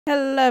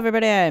Hello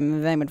everybody,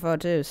 I'm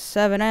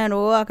Vamon427 and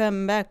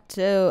welcome back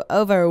to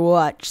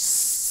Overwatch.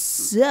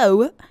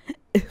 So,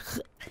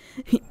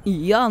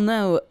 y'all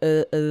know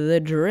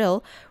the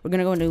drill. We're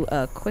gonna go into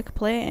a quick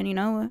play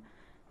and,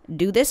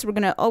 do this. We're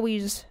gonna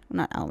always,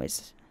 not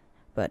always,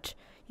 but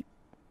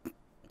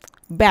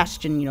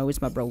Bastion,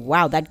 is my bro.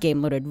 Wow, that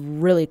game loaded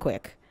really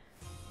quick.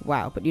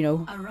 Wow, but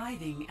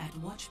Arriving at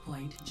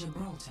Watchpoint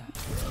Gibraltar.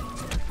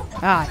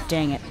 Ah,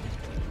 dang it.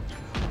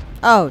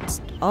 Oh, it's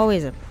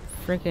always a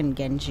freaking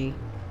Genji.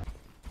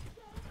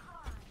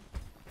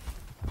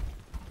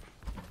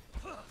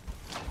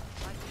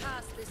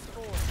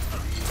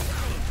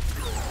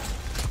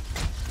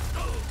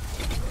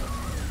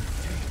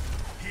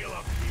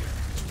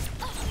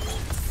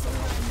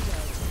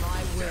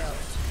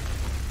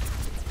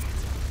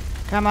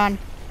 Come on.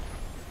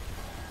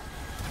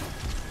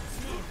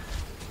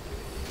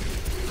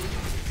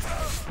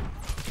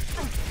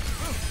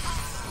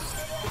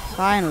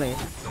 Finally.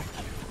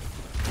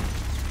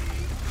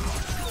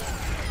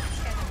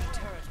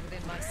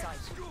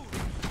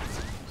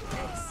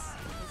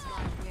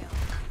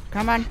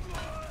 Come on. It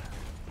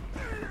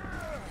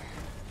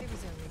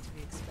was only to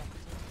be expected.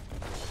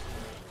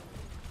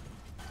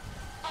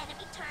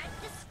 Enemy turret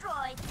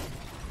destroyed.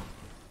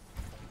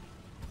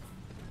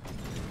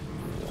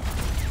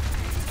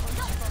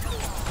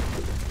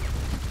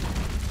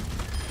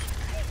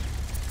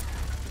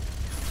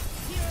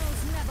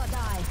 Heroes never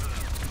die.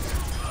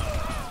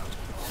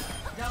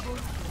 Double.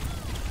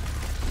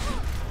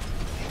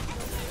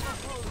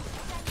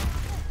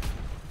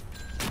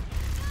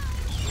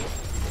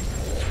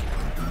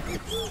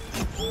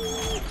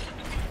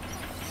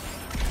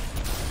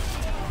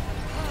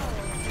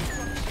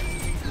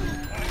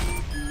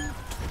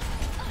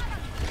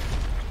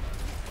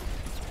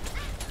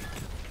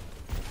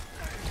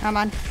 Come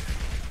on.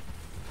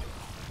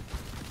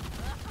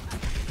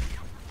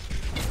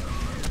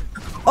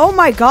 Oh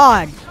my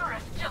god!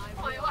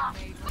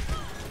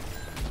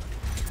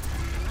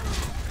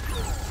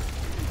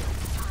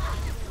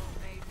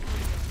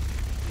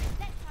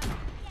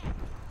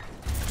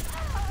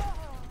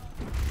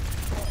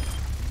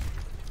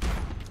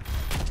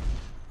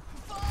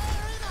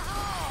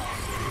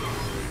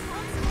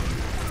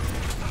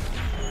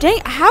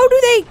 Dang, how do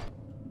they...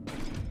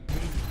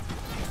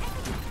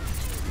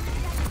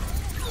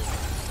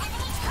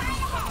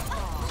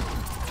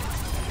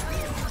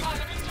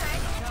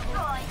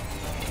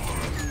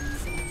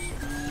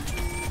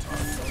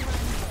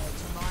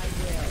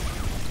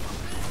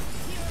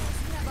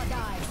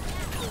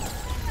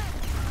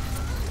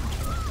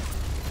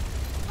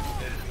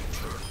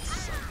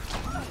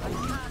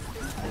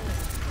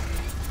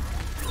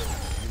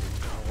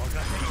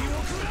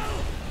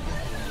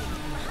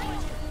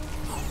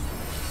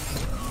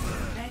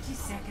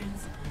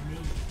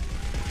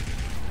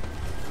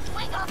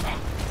 Wake up then.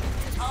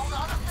 Just hold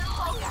on a little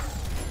longer.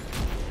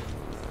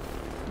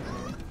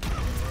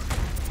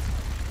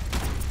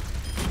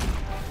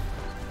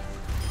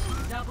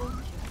 Double.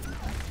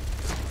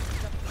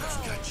 I've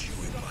got you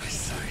in my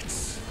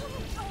sights.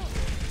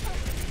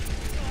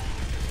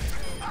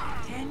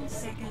 10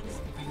 seconds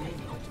remaining.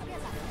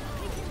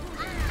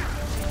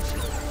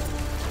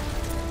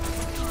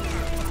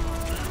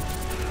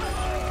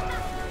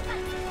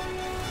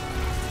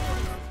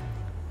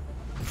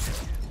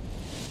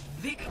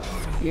 Victory.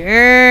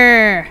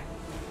 Yeah!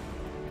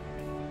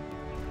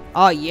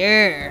 Oh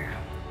yeah!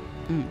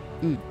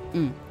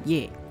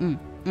 Yeah,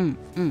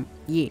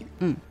 yeah,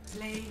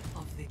 Play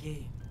of the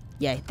game.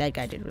 Yeah, that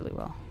guy did really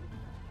well.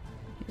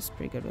 He was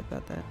pretty good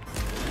about that.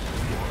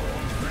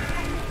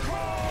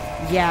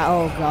 Yeah,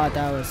 oh god,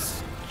 that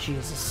was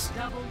Jesus.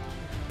 Double.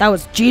 That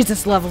was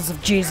Jesus levels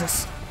of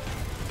Jesus.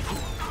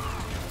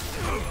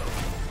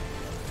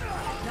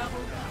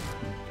 Double.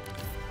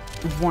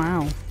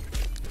 Wow.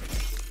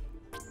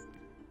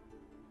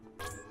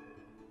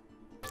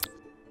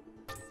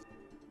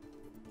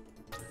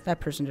 That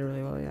person did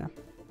really well, yeah.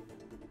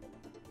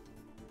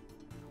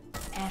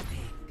 Epic.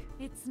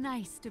 It's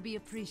nice to be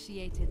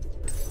appreciated.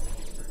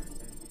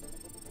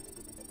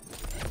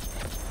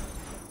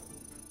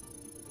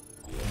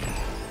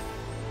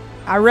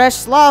 I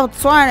rest slow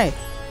 20.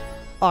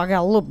 Oh, I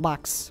got a loot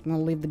box. I'm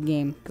gonna leave the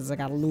game because I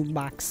got a loot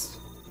box.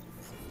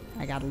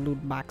 I got a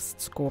loot box.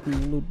 Let's go open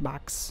the loot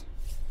box.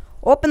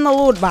 Open the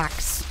loot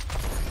box.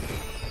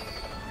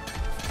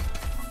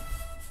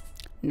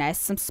 Nice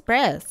some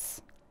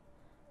sprays.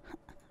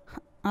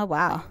 Oh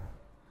wow.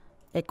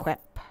 Equip.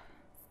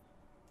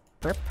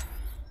 Burp.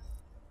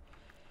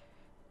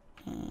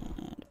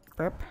 And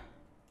burp.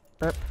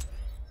 Burp.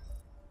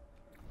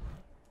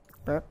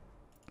 Burp.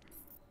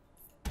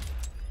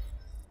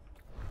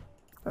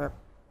 Burp.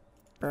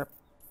 Burp.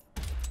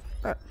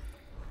 Burp.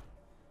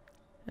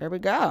 There we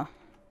go.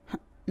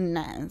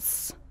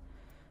 Nice.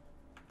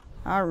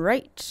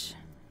 Alright.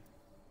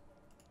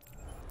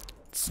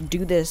 Let's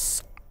do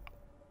this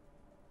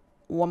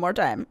one more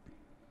time.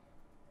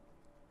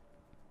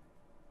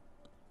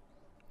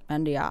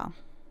 And yeah.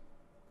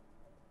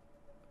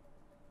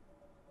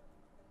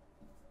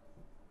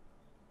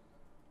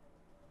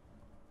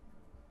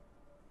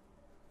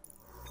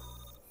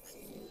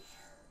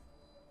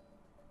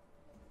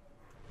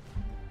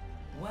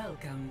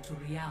 Welcome to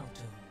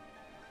Rialto.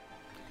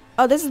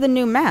 Oh, this is the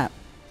new map.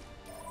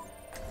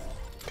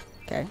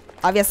 Okay.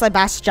 Obviously,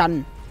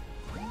 Bastion.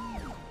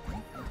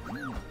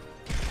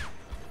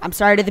 I'm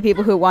sorry to the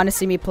people who want to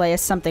see me play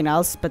as something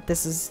else, but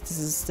this is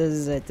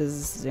it.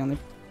 This is the only,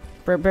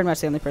 pretty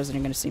much the only person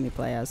you're going to see me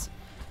play as.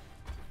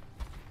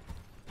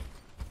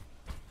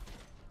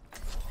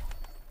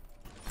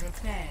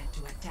 Prepare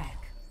to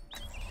attack.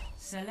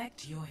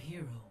 Select your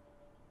hero.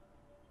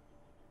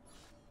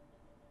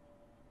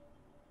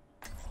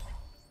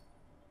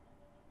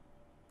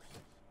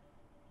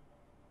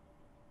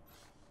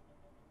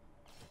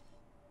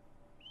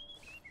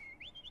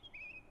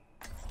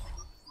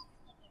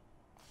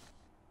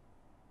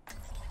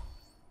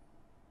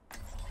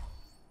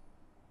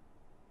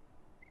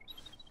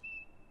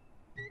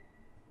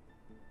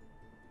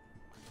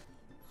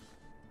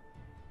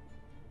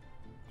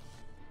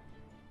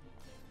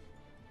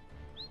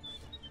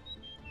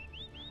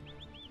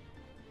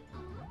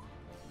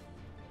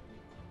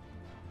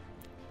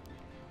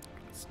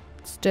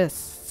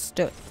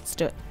 Let's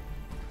do it.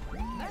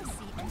 Mercy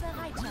and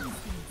Bereitschaftsdienst.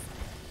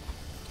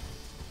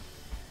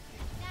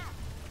 Now,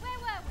 where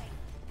were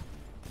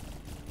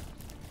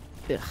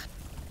we? Ugh.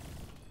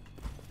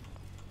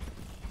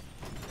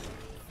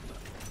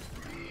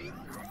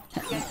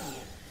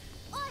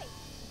 Oi!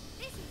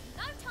 This is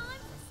no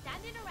time for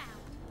standing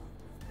around.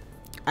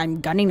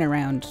 I'm gunning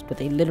around with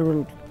a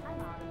literal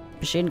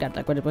machine gun.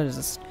 Like, what is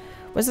this?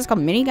 What's this called?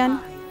 Minigun?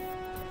 5,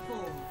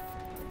 4,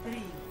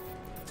 3,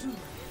 2,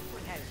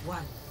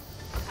 1.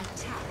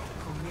 Attack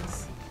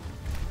commencing.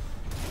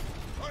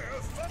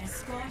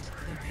 Escort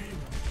the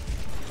payload.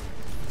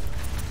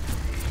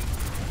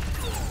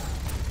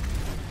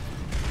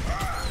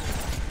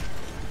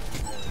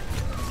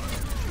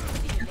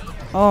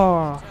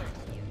 Oh.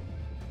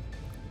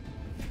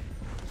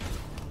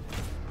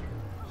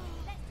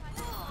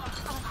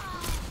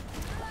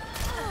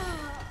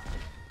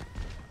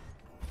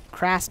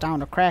 Crash down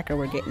the cracker,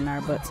 we're getting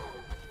our butts.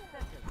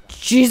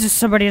 Jesus,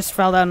 somebody just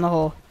fell down the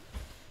hole.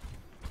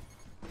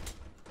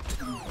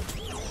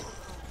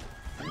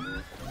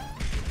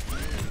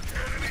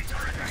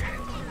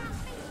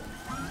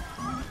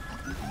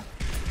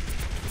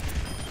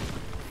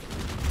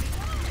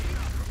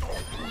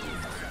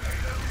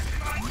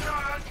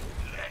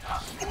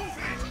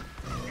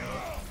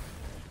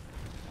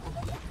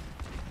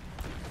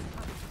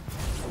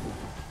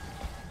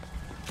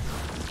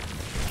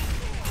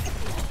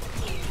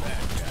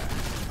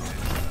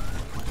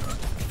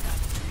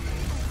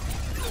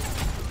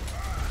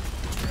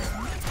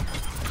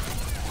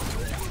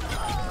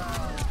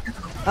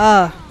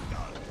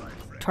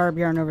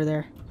 Torbjorn over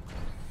there.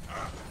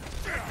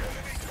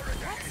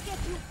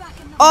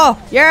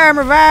 Oh, yeah, I'm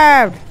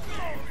revived.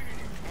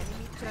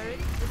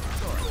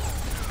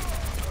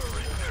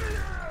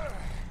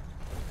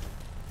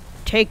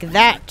 Take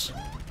that.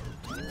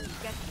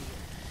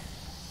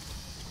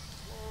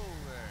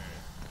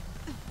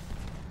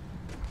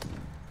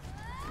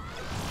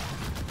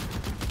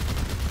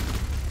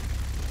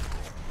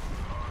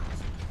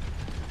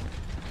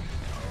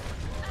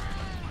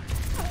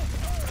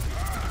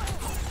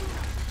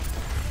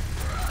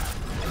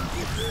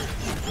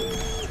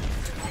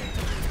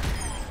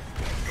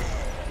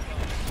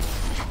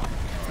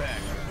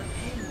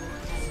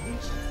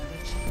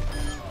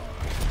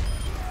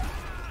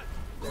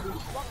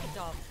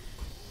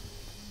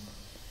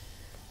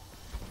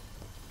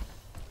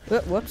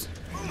 Whoops.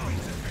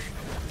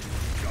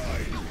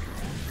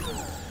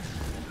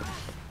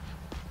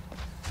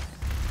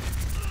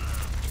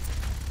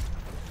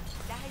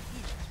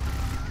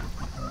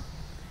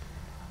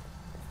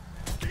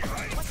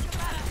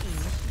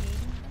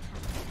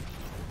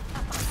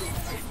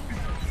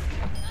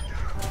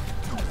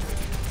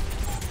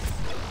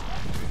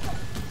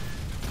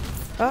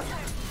 Oh.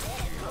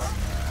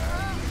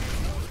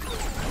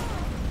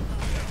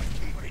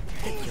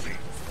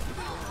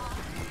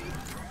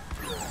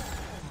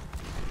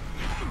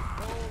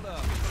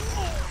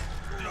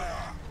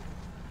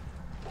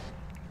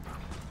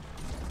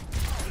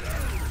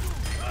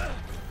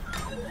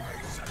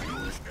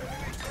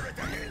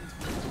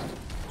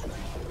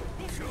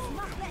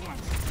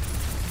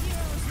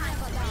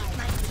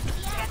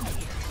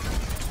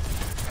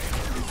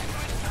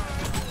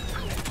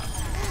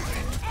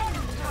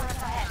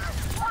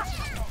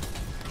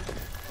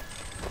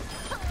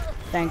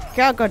 Thank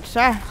you, good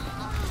sir.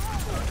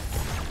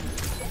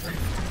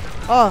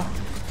 Oh.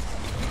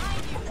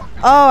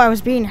 Oh, I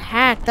was being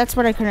hacked. That's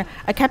what I couldn't.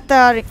 I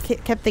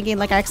kept thinking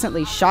like I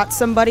accidentally shot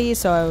somebody,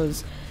 so I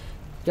was.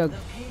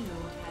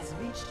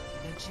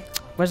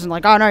 Wasn't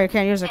like, oh no, you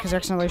can't use it because I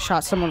accidentally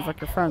shot someone with like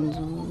your friends.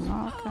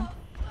 Oh, okay.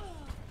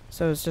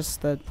 So it's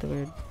just the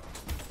weird.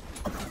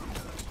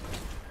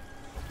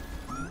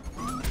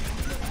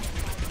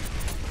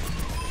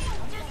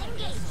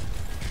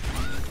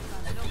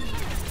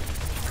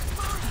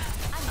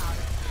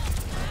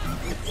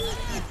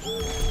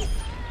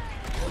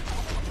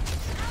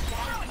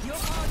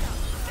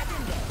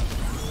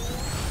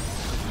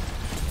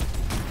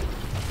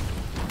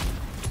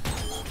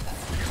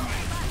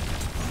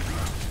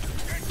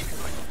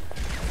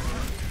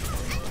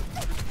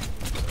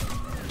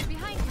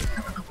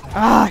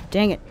 Ah,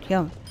 dang it.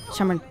 Kill him.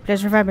 Someone,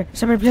 please revive me.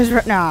 Somebody, please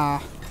revive.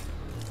 No.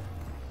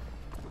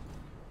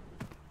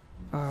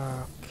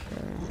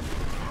 Okay.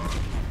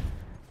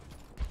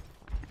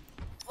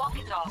 Walk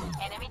it off.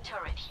 Enemy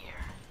turret here.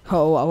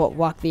 Oh, I won't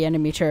walk the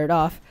enemy turret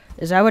off.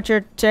 Is that what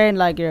you're saying?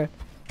 Like you're...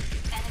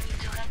 Enemy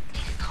turret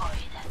destroyed.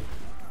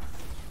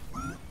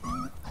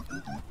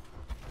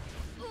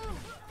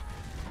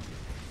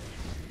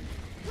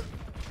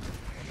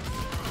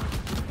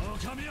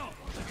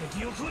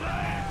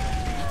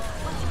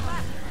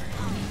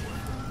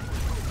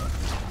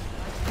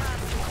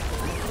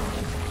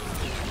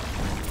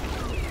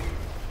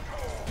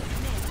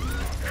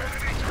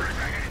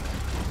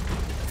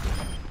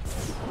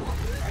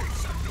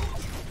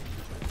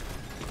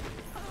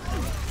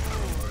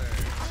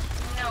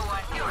 No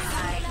one your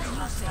size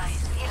must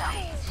rise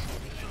elite.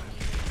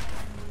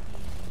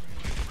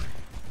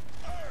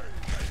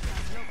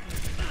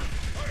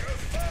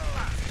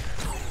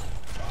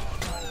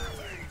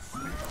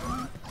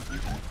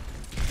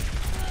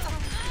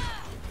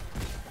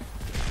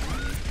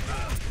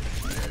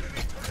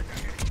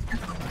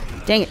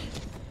 Dang it.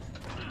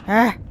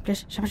 Ah,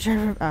 just somebody try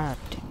to... Ah,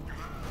 dang.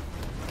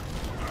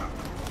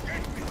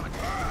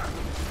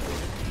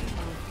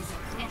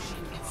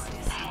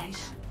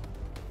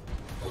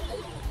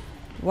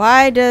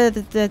 Why did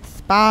the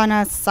spawn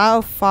us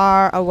so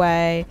far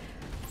away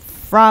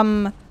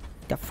from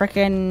the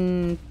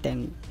frickin'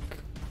 thing?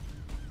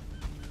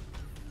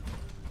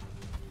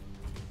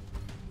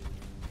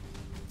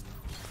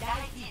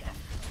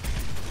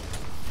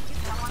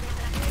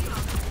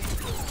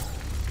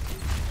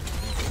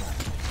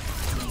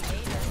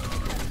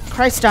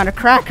 Christ on a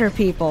cracker,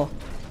 people.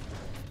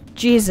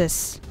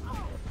 Jesus.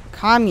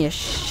 Calm your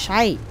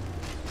shite.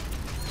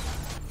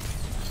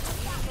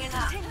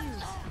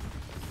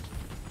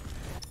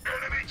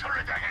 Enemy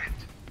turret ahead.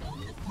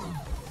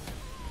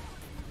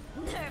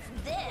 Nerf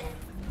this.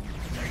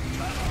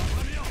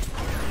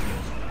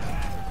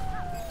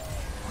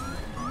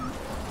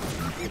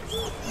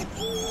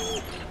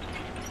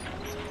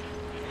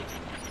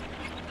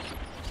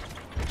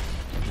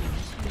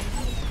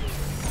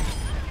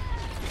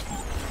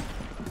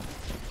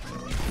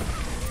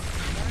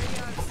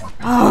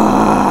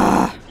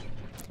 Ah,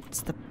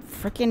 it's the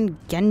frickin'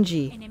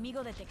 Genji.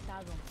 Enemigo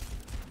detectado.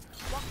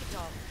 Walk it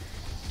off.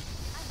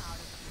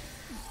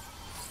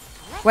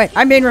 Wait,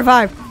 I'm being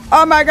revived.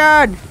 Oh my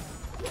god!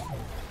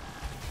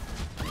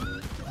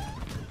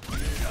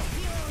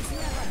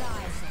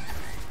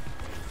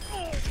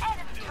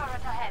 Enemy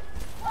turret ahead.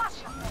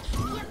 Watch yourself.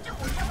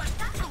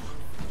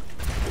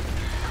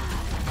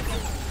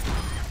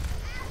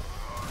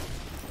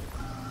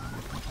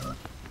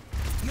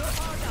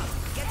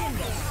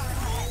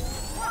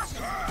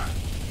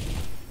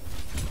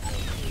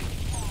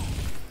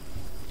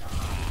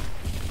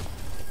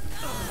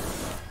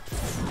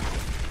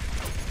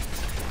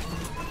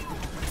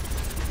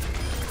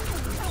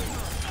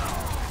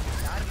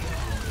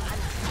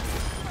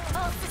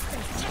 All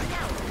systems checked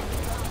out.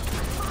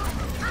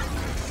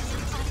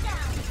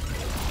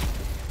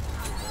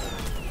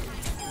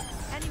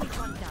 Enemy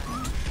contact.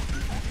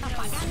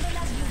 Apagando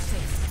las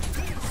luces.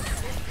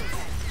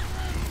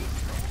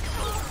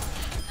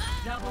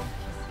 Double.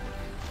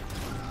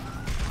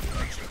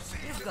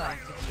 You've got to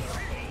be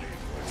okay.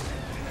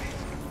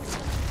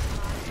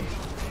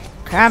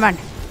 Come on.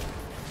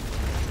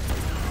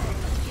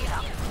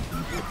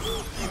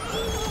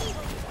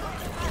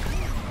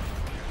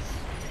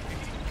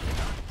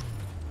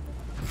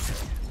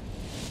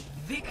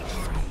 Victory.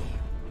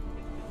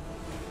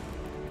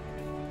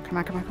 Come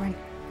on, come on, come on.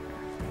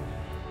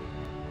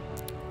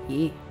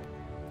 Yeah.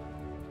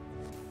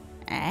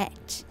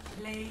 Alright.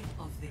 Play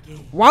of the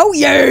game. Whoa,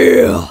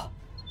 yeah!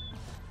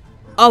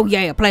 Oh,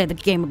 yeah, play the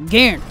game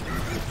again.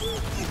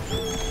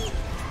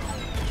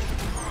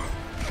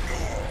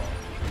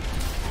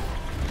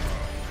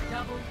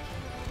 Double.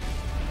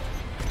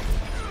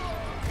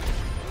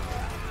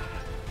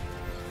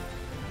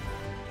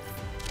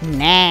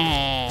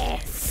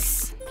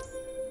 Nice.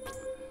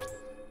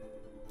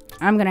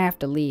 I'm gonna have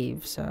to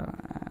leave, so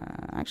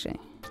actually.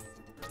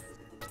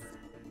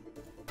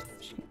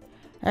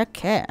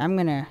 Okay, I'm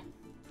gonna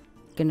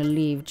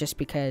leave just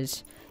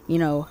because, you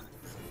know,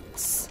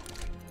 it's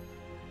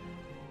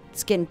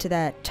getting to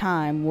that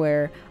time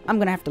where I'm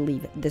gonna have to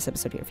leave this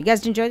episode here. If you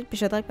guys enjoyed it, be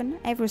sure to like button. If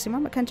you want to see more,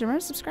 remember,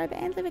 subscribe,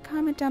 and leave a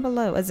comment down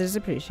below, as it is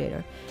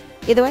appreciated.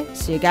 Either way,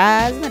 see you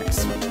guys in the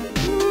next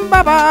one.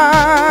 Bye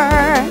bye.